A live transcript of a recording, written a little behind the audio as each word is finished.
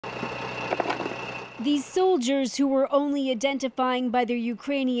These soldiers, who were only identifying by their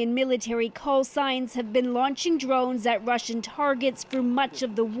Ukrainian military call signs, have been launching drones at Russian targets for much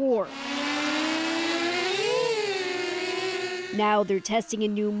of the war. Now they're testing a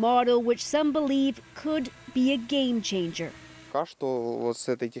new model which some believe could be a game changer.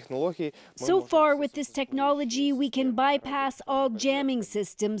 So far with this technology, we can bypass all jamming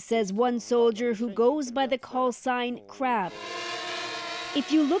systems, says one soldier who goes by the call sign Crab. If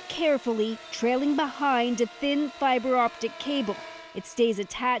you look carefully, trailing behind a thin fiber-optic cable, it stays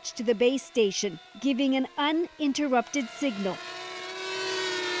attached to the base station, giving an uninterrupted signal.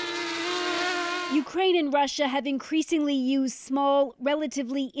 Ukraine and Russia have increasingly used small,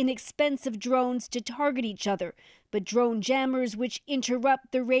 relatively inexpensive drones to target each other, but drone jammers which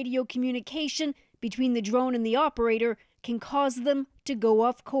interrupt the radio communication between the drone and the operator can cause them to go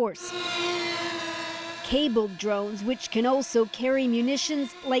off course. Cabled drones, which can also carry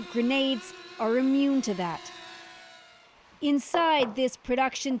munitions like grenades, are immune to that. Inside this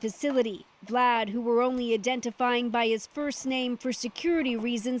production facility, Vlad, who we're only identifying by his first name for security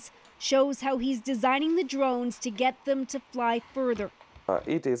reasons, shows how he's designing the drones to get them to fly further.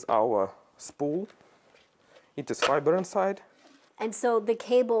 It is our spool. It is fiber inside. And so the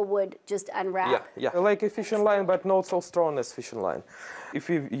cable would just unwrap? Yeah, like a fishing line, but not so strong as fishing line. If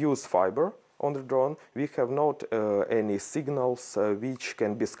we use fiber on the drone, we have not any signals which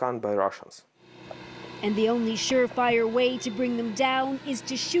can be scanned by Russians. And the only surefire way to bring them down is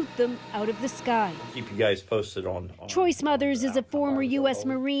to shoot them out of the sky. Keep you guys posted on Troy Smothers is a former U.S.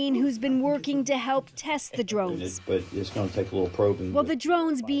 Marine who's been working to help test the drones. But it's going to take a little probing. Well, the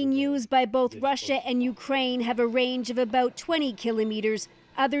drones being used by both Russia and Ukraine have a range of about 20 kilometers.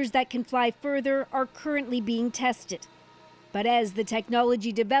 Others that can fly further are currently being tested. But as the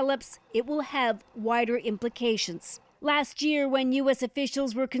technology develops, it will have wider implications. Last year, when U.S.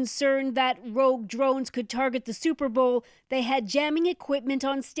 officials were concerned that rogue drones could target the Super Bowl, they had jamming equipment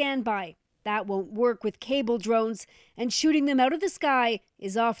on standby. That won't work with cable drones, and shooting them out of the sky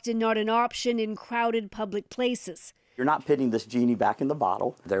is often not an option in crowded public places. You're not putting this genie back in the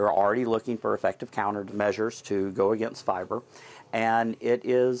bottle. They're already looking for effective countermeasures to go against fiber. And it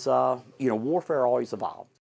is, warfare always evolves.